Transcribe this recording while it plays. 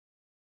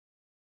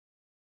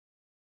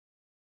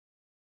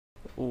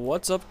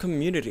What's up,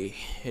 community?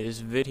 It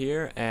is Vid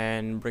here,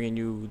 and bringing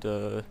you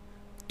the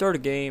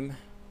third game,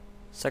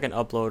 second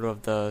upload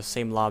of the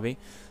same lobby.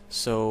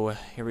 So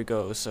here we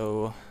go.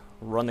 So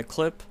run the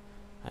clip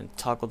and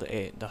toggle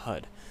the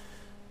HUD.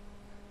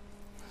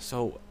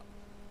 So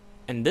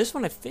in this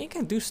one, I think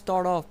I do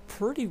start off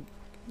pretty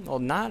well,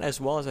 not as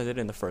well as I did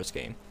in the first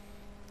game.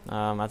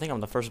 I think I'm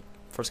the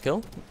first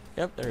kill.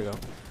 Yep, there you go.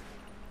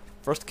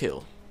 First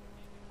kill,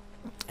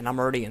 and I'm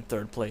already in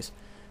third place.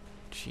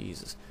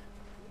 Jesus.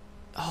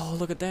 Oh,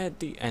 look at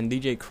that. And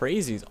DJ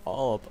Crazy's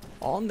all up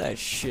on that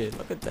shit.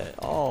 Look at that.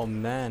 Oh,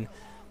 man.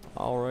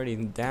 Already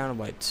down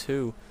by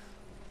 2.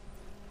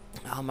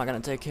 How am I going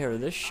to take care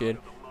of this shit?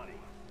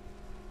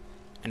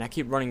 And I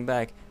keep running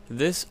back.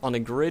 This, on the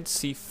grid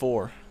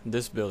C4,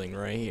 this building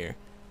right here,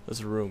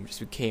 this room just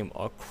became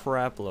a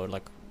crap load.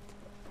 Like,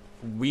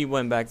 we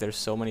went back there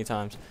so many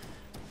times.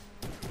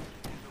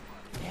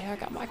 Yeah, I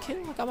got my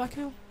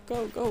kill.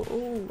 Go, go.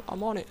 Oh,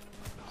 I'm on it.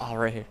 Oh,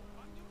 right here.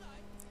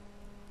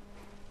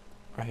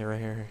 Right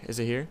here. Is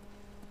it here?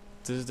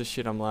 This is the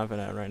shit I'm laughing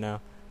at right now.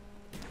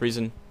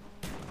 Reason.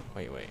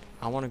 Wait.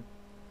 I want to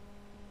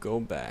go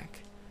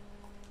back.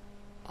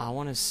 I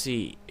want to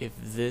see if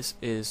this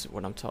is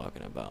what I'm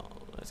talking about.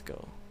 Let's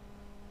go.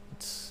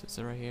 Is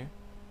it right here?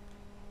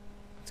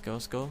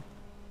 Let's go.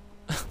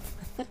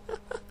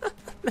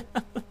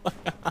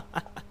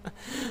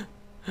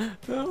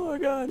 Oh my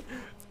god.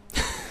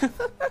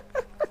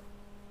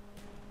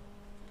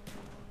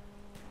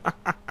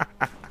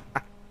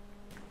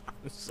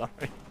 Sorry.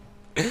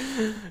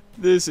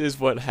 This is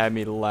what had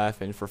me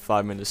laughing for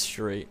 5 minutes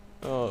straight.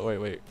 Oh,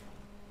 wait.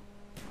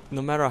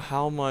 No matter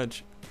how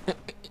much...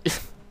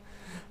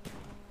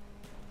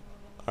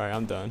 Alright,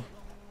 I'm done.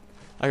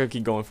 I could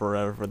keep going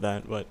forever for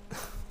that, but...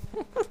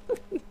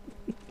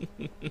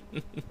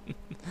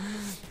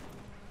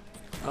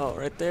 Oh,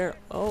 right there.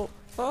 Oh,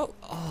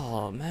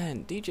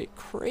 man. DJ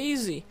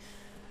Crazy.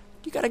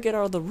 You gotta get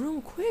out of the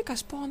room quick. I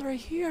spawned right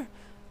here.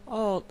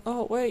 Oh,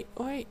 wait.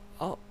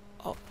 Oh,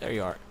 there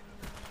you are.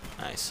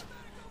 Nice.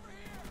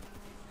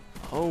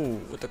 Oh,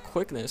 with the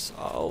quickness.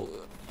 Oh,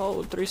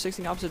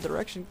 360 opposite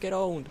direction. Get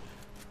owned.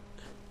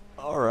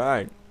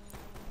 Alright.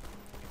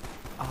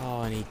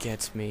 Oh, and he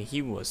gets me.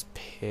 He was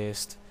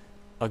pissed.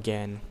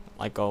 Again,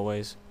 like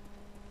always.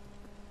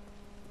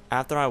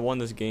 After I won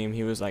this game,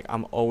 he was like,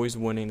 I'm always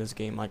winning this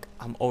game. Like,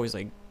 I'm always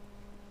like...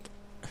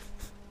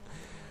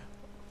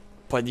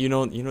 But you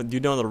know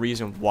the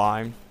reason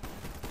why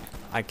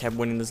I kept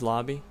winning this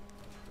lobby?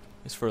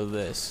 It's for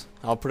this.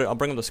 I'll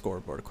bring up the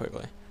scoreboard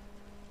quickly.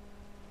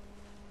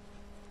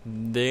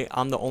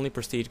 I'm the only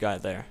prestige guy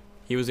there.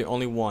 He was the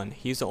only one.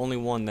 He's the only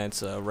one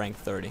that's rank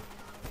 30.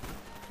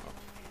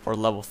 Or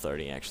level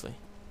 30, actually.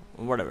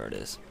 Whatever it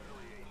is.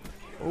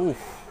 Ooh.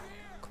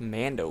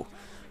 Commando.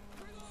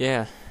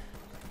 Yeah.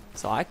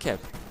 So I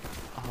kept...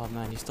 Oh,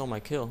 man, he stole my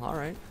kill.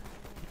 Alright.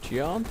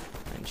 Jump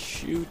and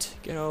shoot.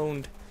 Get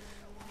owned.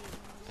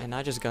 And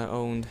I just got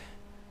owned.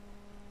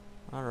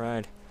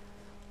 Alright.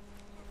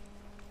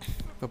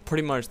 But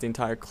pretty much the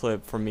entire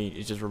clip for me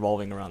is just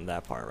revolving around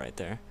that part right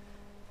there.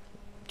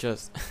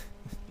 Just...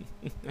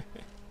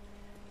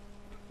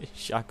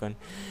 Shotgun.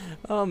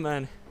 Oh,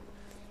 man.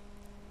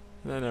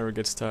 That never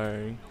gets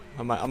tiring.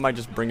 I might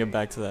just bring it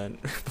back to that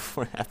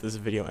before after this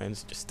video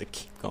ends, just to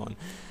keep going.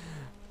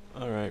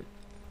 Alright.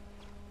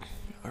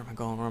 Where am I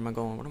going?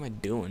 What am I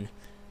doing?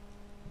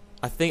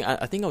 I think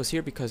I was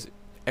here because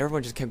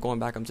everyone just kept going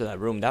back into that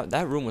room.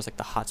 That room was like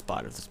the hot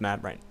spot of this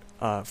map, right?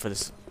 For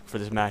this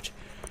match.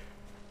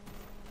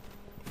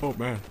 Oh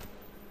man.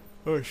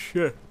 Oh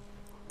shit.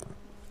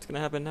 What's gonna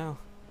happen now?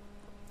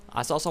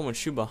 I saw someone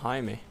shoot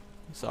behind me,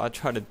 so I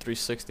tried a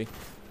 360.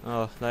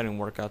 Oh, that didn't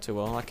work out too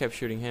well. I kept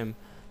shooting him.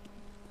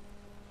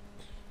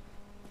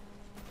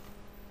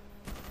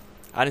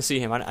 I didn't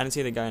see him. I didn't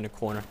see the guy in the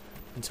corner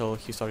until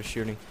he started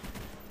shooting.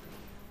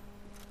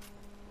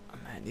 Oh,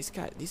 man, these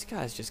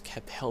guys just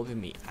kept helping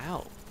me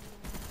out.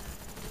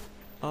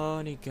 Oh,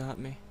 and he got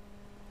me.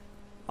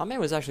 My man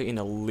was actually in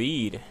the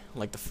lead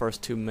like the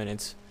first 2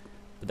 minutes,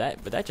 but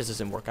that just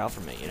doesn't work out for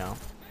me, you know.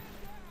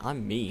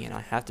 I'm me, and I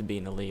have to be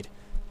in the lead.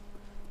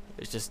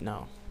 It's just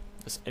no,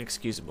 it's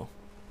inexcusable,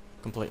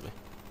 completely.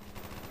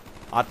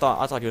 I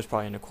thought he was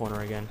probably in the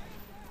corner again.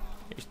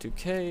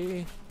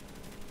 H2K.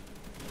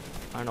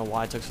 I don't know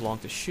why it took so long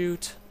to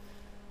shoot.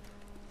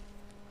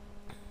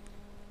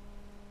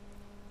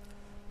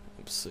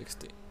 I'm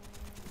 60.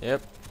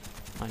 Yep,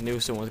 I knew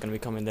someone was gonna be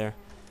coming there.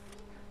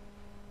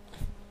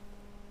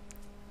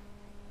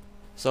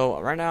 So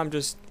right now I'm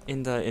just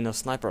in the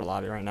sniper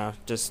lobby right now,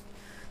 just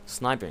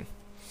sniping.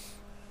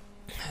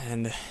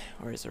 And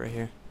where is it? Right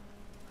here.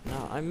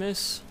 No, I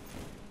miss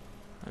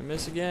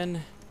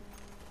again.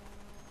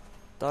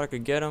 Thought I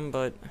could get him,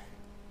 but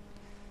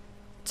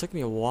it took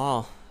me a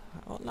while.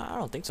 Oh, no, I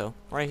don't think so.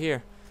 Right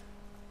here.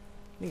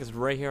 I think it's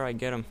right here I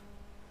get him.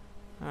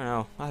 I don't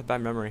know. I have bad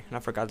memory, and I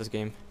forgot this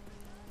game.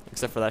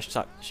 Except for that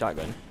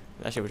shotgun.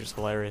 That shit was just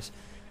hilarious.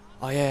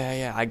 Oh,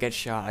 yeah. I get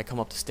shot. I come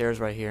up the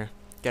stairs right here.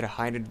 Get a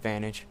height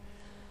advantage.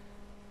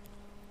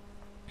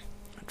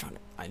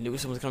 I knew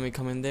someone was gonna be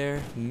coming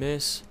there.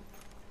 Miss.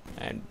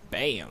 And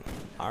bam.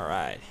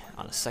 Alright.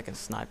 On a second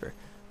sniper.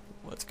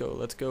 Let's go.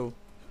 Let's go.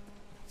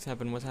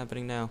 What's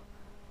happening now?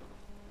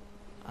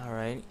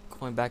 Alright.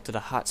 Going back to the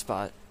hot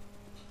spot.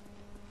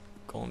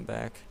 Going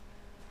back.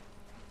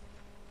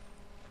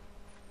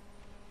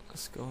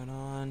 What's going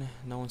on?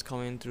 No one's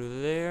coming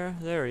through there.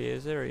 There he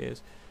is. There he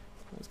is.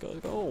 Let's go.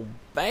 Let's go. Oh,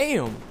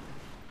 bam.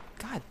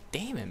 God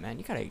damn it, man.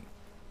 You gotta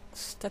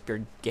step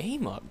your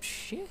game up.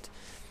 Shit.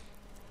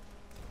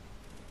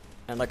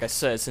 And like I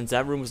said, since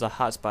that room was a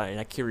hot spot, and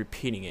I keep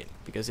repeating it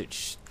because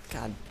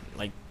God,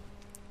 like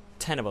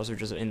 10 of us were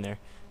just in there,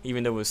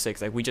 even though it was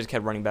 6. Like we just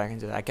kept running back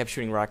into that. I kept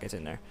shooting rockets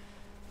in there.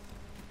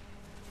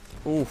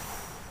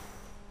 Oof,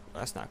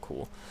 that's not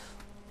cool.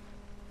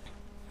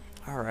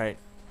 All right,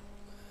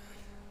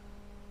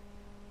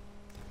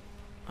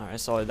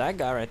 so that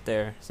guy right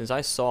there. Since I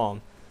saw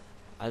him,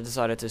 I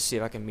decided to see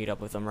if I can meet up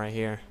with him right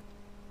here.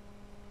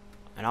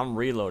 And I'm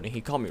reloading.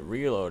 He called me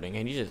reloading,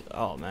 and he just,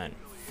 oh man,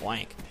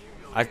 flank.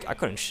 I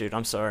couldn't shoot.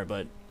 I'm sorry,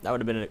 but that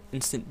would have been an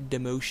instant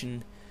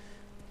demotion.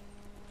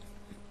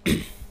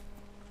 I'm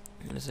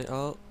gonna say,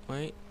 oh,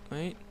 wait.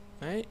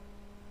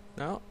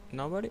 No,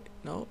 nobody.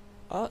 No.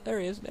 Oh, there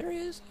he is. There he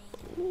is.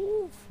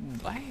 Ooh,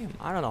 bam.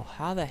 I don't know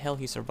how the hell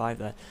he survived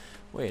that.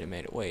 Wait a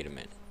minute.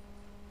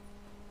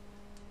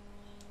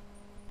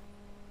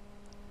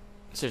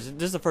 Seriously,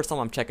 this is the first time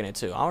I'm checking it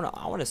too.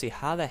 I wanna see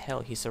how the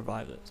hell he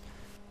survived this.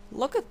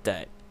 Look at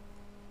that.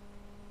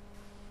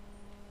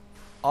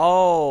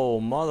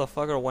 Oh,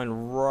 motherfucker went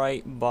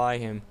right by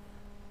him.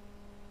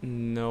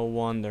 No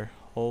wonder.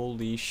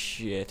 Holy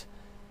shit.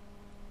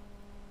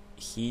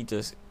 He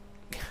just...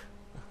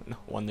 No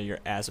wonder your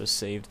ass was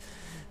saved.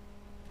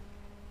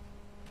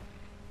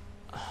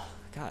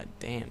 God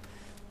damn.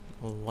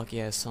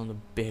 Lucky ass son of a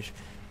bitch.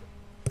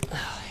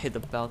 Hit the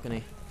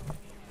balcony.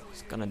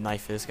 Just gonna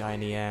knife this guy in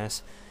the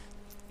ass.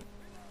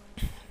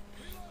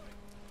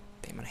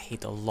 Damn it, I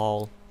hate the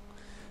lull.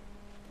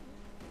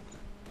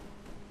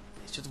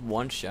 Just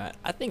one shot.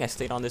 I think I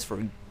stayed on this for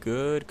a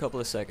good couple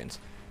of seconds,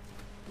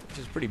 which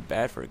is pretty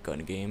bad for a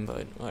gun game,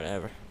 but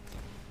whatever.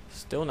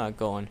 Still not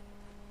going.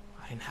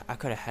 I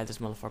could have had this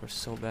motherfucker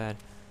so bad.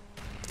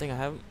 I think I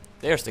have him.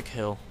 There's the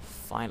kill.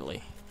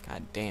 Finally.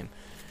 God damn.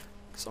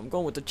 So I'm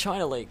going with the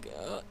China leg.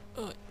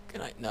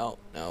 Can I? No,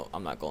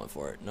 I'm not going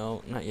for it.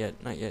 No, not yet.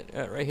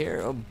 Right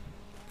here.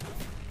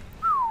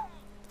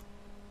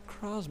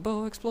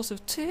 Crossbow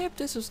explosive tip.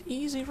 This is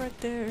easy right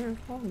there.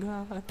 Oh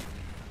god.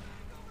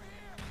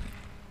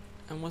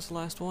 And what's the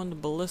last one? The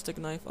ballistic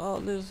knife.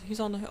 Oh, he's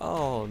on the.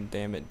 Oh,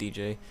 damn it,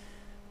 DJ.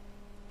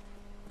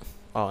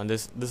 Oh, and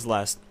this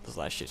last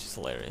shit is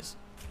hilarious.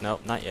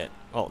 Nope, not yet.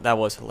 Oh, that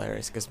was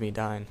hilarious because me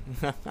dying.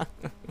 What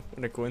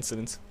a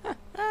coincidence.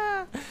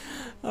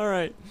 All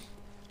right.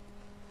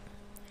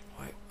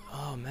 Wait.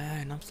 Oh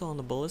man, I'm still on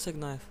the ballistic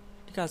knife.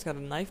 You guys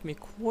gotta knife me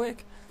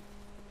quick.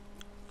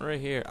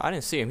 Right here. I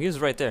didn't see him. He was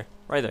right there.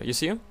 Right there. You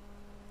see him?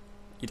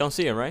 You don't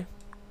see him, right?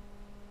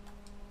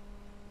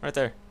 Right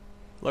there.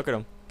 Look at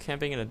him.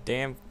 Camping in a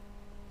damn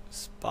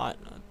spot.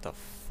 What the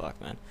fuck,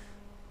 man?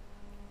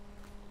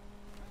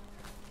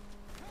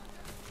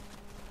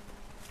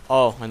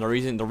 Oh, and the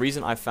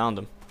reason I found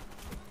him.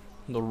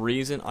 The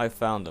reason I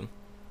found him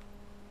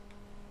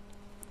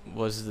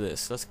was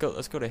this. Let's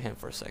go to him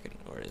for a second.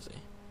 Where is he?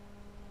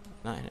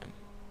 Not him.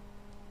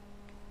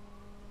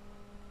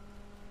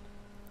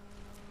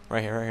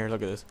 Right here.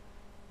 Look at this.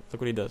 Look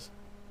what he does.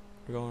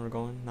 We're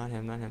going. Not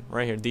him.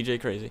 Right here.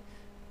 DJ Crazy.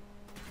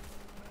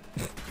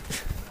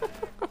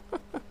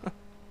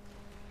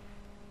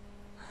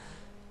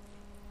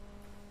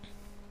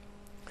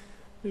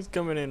 He's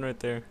coming in right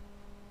there.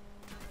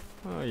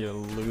 Oh, you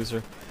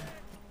loser.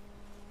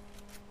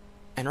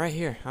 And right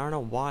here, I don't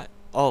know why.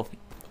 Oh,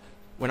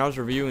 when I was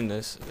reviewing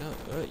this,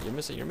 you're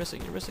missing.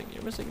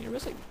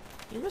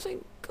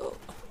 Go.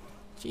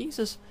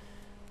 Jesus.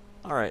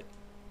 Alright.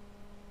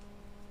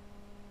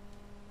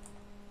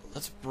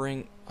 Let's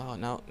bring. Oh,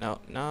 no. I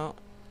don't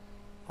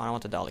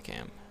want the dolly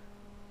cam.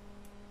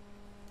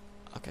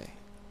 Okay.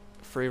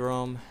 Free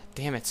roam.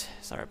 Damn it.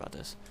 Sorry about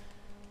this.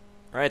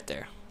 Right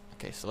there.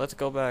 Okay, so let's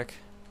go back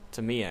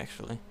to me,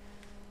 actually.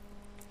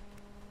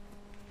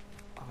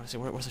 I want to see,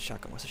 where's the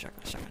shotgun?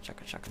 Shotgun.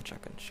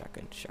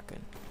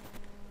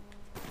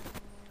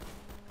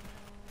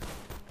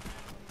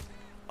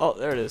 Oh,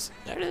 there it is.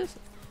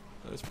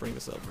 Let's bring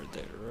this up right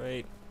there,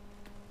 right?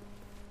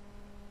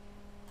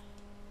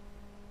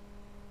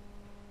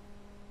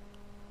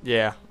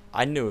 Yeah,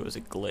 I knew it was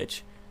a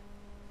glitch.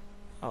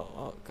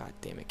 Oh, god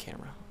damn it,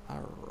 camera.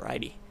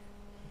 Alrighty.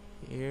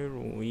 Here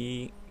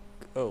we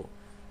go.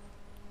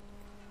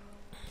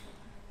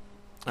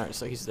 Alright,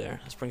 so he's there.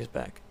 Let's bring us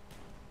back.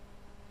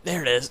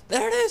 There it is.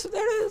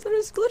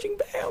 Glitching.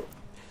 Bam.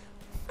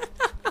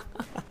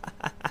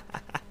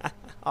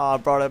 Oh, I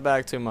brought it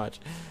back too much.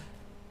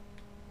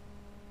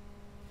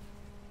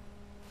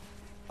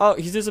 Oh,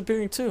 he's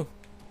disappearing too.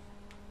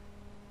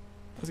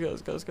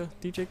 Let's go.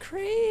 DJ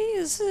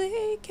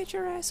Crazy. Get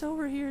your ass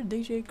over here,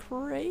 DJ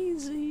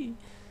Crazy.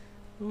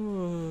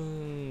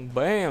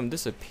 Bam,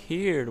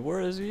 disappeared. Where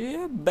is he?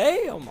 Yeah,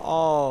 bam.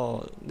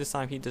 Oh, this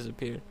time he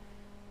disappeared.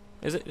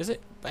 Is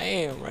it?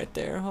 Bam, right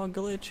there. Oh,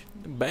 glitch.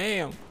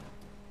 Bam.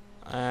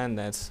 And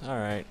that's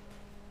alright.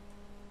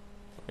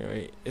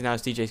 Wait. Now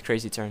it's DJ's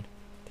crazy turn.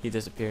 He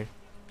disappeared.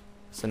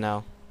 So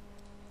now,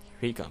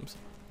 here he comes.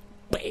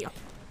 Bam.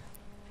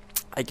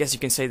 I guess you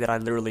can say that I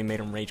literally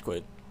made him rage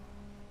quit.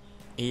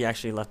 He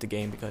actually left the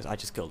game because I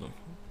just killed him.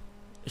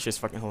 It's just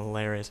fucking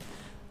hilarious.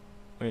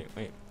 Wait.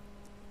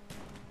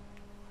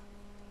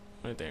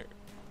 Right there.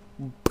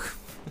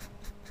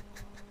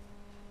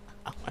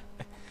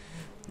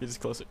 You're just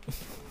closer.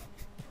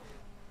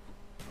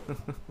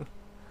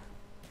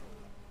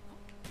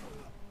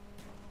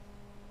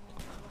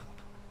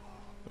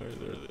 Where is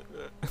it?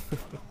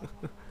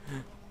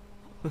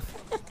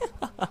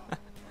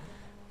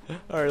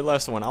 Alright,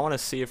 last one. I want to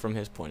see it from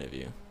his point of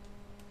view.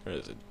 Where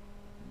is it?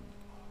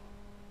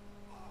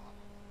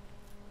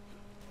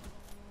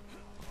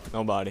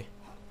 Nobody.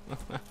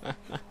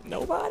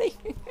 Nobody?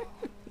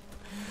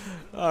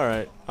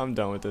 Alright, I'm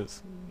done with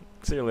this.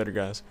 See you later,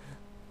 guys.